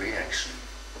reaction.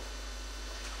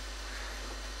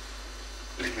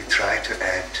 Let me try to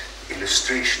add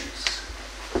illustrations.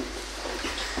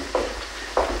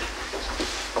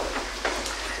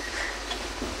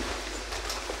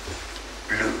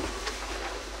 Blue.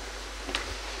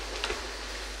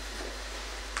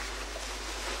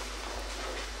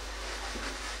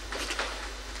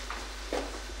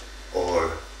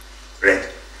 Or red.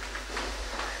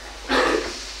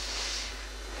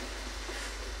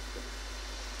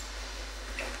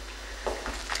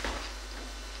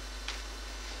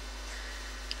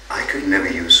 I could never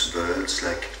use words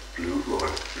like blue or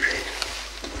red.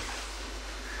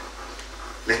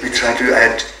 Let me try to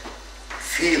add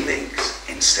feelings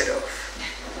instead of.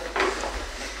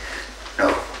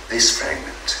 No, this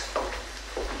fragment.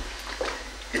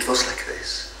 It was like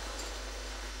this.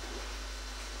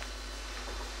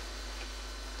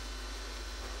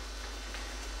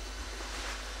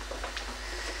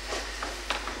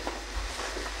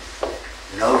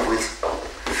 Now with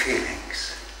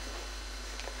feelings.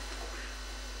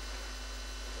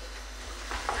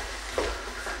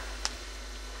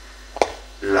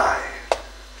 Lie.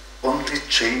 Only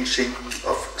changing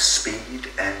of speed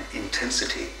and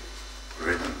intensity,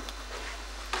 rhythm.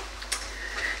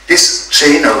 This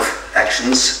chain of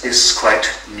actions is quite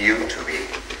new to me.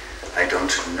 I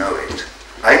don't know it.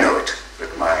 I know it,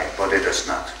 but my body does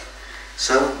not.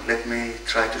 So let me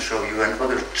try to show you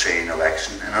another chain of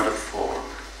action, another form.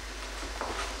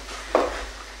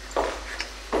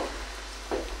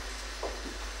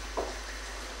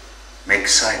 Make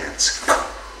silence.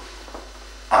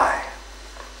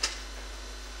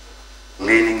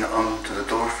 leaning onto the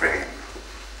doorframe.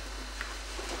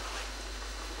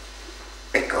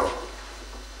 Echo.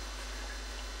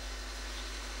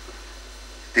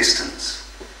 Distance.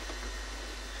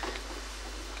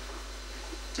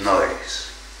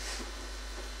 Noise.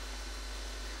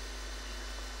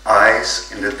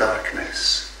 Eyes in the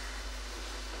darkness.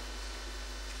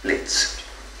 Lids.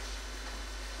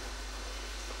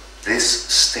 This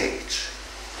stage.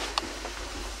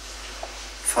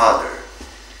 Father,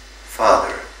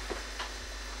 Father.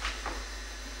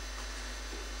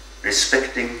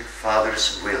 Respecting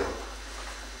Father's will.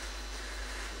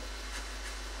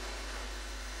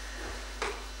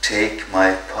 Take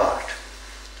my part.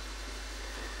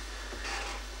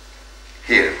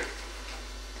 Here.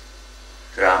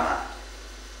 Drama.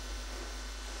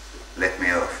 Let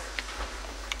me off.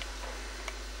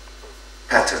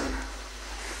 Pattern.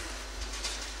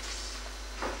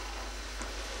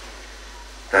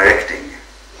 Directing.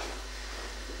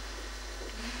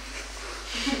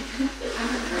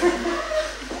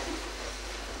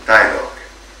 Dialogue.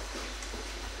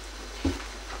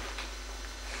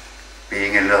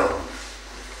 Being alone.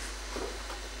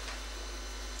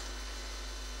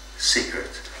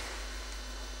 Secret.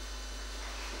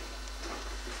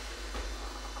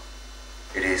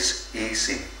 It is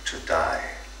easy to die.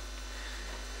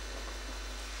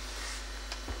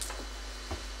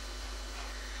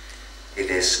 It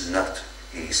is not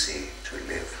easy to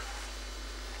live.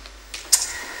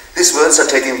 These words are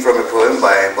taken from a poem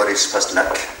by Boris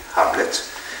Pasternak, Hamlet,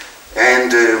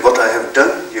 and what I have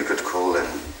done you could call an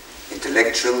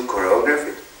intellectual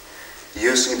choreography,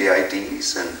 using the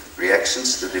ideas and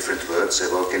reactions the different words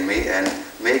evoke in me and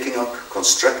making up,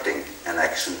 constructing an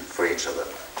action for each other.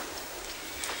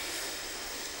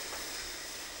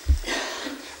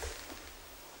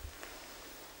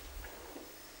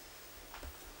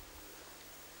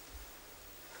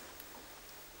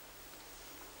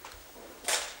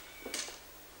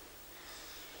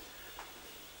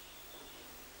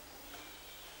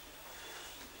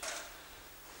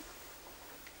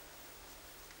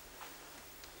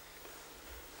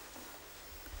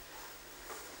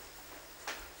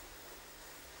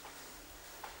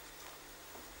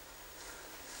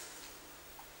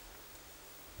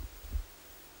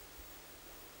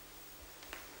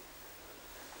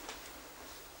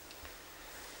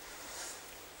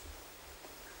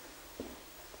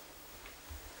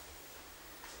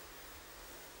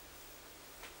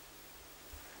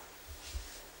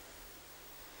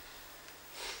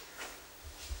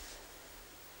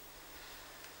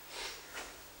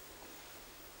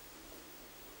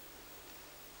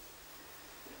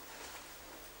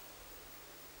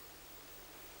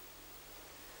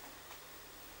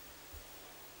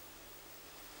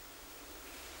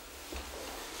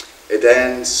 A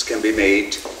dance can be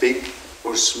made big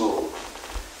or small.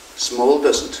 Small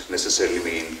doesn't necessarily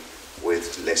mean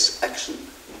with less action.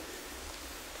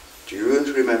 Do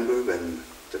you remember when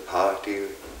the party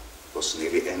was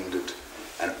nearly ended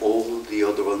and all the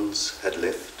other ones had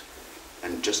left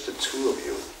and just the two of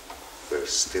you were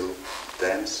still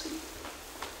dancing?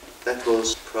 That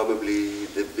was probably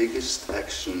the biggest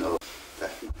action of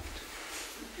that night.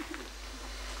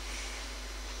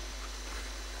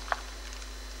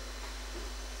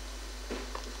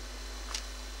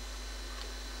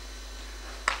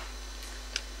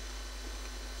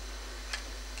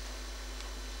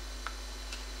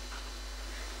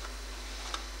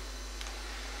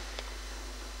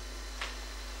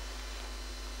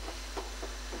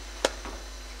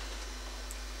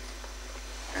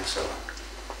 And so on.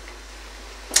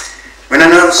 When I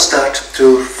now start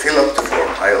to fill up the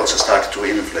form, I also start to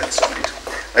influence on it.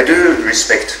 I do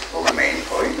respect all the main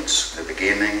points, the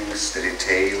beginnings, the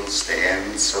details, the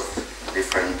ends of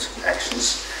different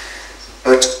actions,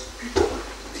 but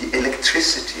the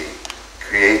electricity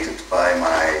created by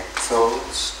my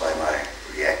thoughts, by my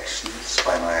reactions,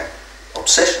 by my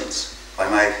obsessions, by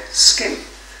my skill,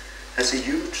 has a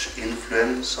huge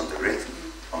influence on the rhythm,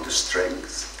 on the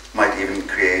strength, might even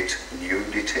create new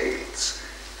details.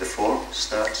 The form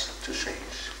starts to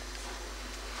change.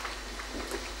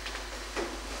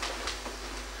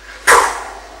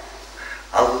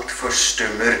 Alt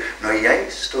forstummer når jeg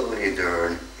står I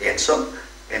døren, ensom,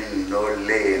 ennå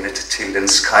lenet til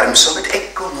dens karm, som et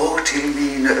ekko når til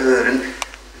mine øren,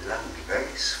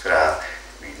 langveis fra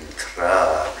min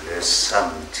trable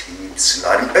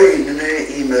samtidslarm. Øynene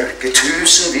I mørke,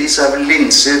 tusenvis av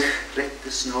linser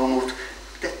rettes nå mot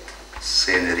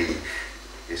sceneri.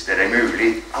 Hvis det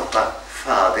mulig, Abba,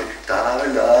 Fader, da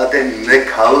la denne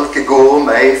kalke gå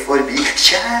meg forbi.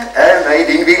 Kjær meg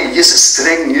din viljes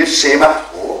strenge skjema,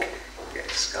 og jeg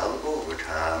skal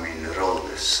overta min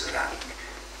rolles rang.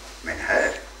 Men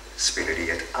här spelar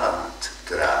de ett annat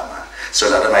drama. Så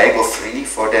låt mig gå fri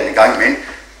för denna gång, men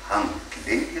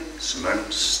handlingens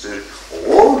mönster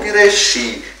och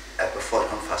regi är på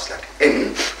förhand fastlagt.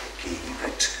 En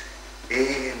givet,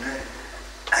 ene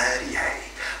är jag,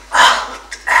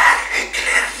 allt är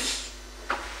hyckleri.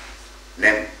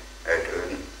 Nämn är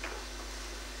döden.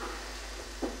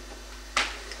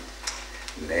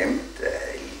 Nämnt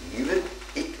är livet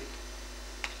icke.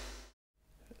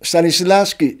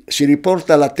 Stanislavski si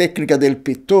riporta alla tecnica del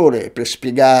pittore per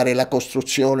spiegare la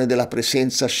costruzione della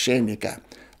presenza scenica,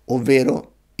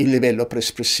 ovvero il livello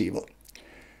pre-espressivo.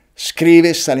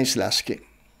 Scrive Stanislavski: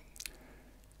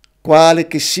 quale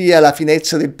che sia la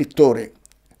finezza del pittore,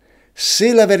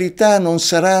 se la verità non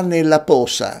sarà nella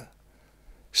posa,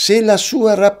 se la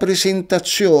sua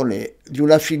rappresentazione di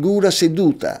una figura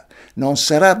seduta non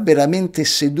sarà veramente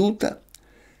seduta,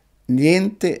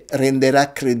 niente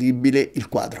renderà credibile il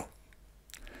quadro.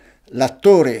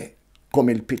 L'attore,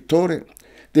 come il pittore,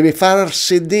 deve far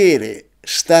sedere,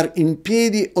 star in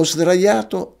piedi o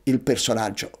sdraiato il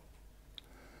personaggio.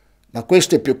 Ma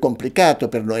questo è più complicato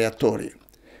per noi attori,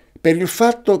 per il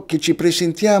fatto che ci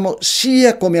presentiamo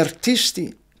sia come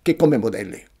artisti che come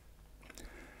modelli.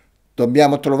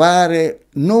 Dobbiamo trovare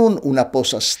non una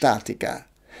posa statica,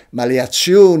 ma le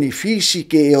azioni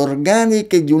fisiche e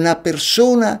organiche di una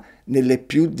persona nelle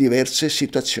più diverse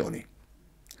situazioni.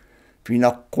 Fino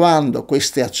a quando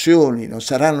queste azioni non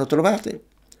saranno trovate,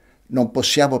 non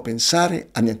possiamo pensare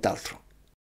a nient'altro.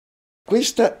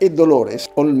 Questa è Dolores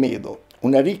Olmedo,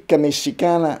 una ricca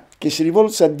messicana che si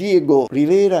rivolse a Diego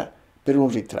Rivera per un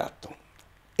ritratto.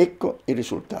 Ecco il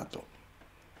risultato.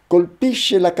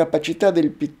 Colpisce la capacità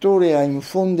del pittore a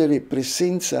infondere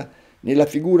presenza nella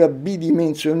figura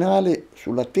bidimensionale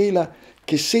sulla tela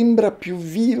che sembra più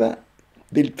viva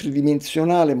del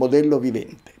tridimensionale modello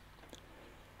vivente.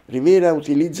 Rivera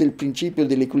utilizza il principio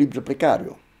dell'equilibrio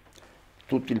precario,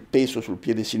 tutto il peso sul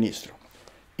piede sinistro,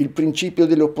 il principio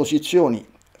delle opposizioni,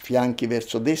 fianchi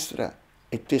verso destra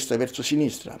e testa verso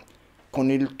sinistra, con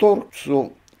il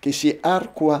torso che si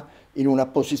arcua in una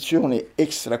posizione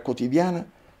extra quotidiana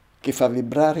che fa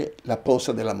vibrare la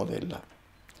posa della modella.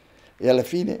 E alla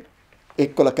fine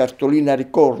ecco la cartolina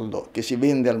ricordo che si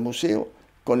vende al museo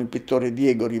con il pittore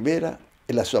Diego Rivera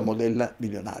e la sua modella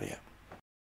milionaria.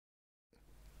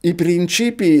 I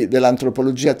principi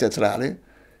dell'antropologia teatrale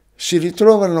si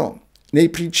ritrovano nei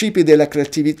principi della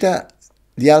creatività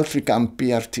di altri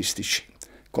campi artistici,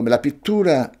 come la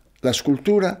pittura, la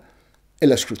scultura e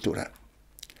la scrittura.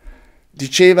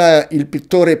 Diceva il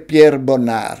pittore Pierre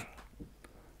Bonnard: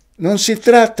 non si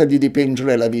tratta di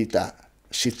dipingere la vita,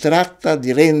 si tratta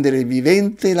di rendere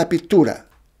vivente la pittura.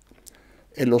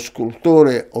 E lo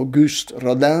scultore Auguste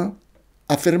Rodin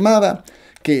affermava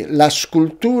che la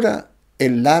scultura è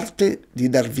l'arte di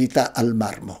dar vita al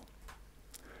marmo.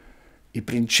 I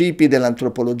principi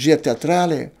dell'antropologia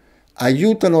teatrale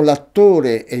aiutano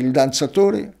l'attore e il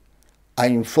danzatore a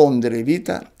infondere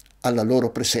vita alla loro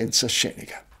presenza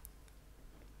scenica.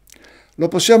 Lo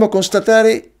possiamo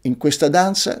constatare in questa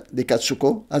danza di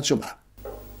Katsuko Azuma.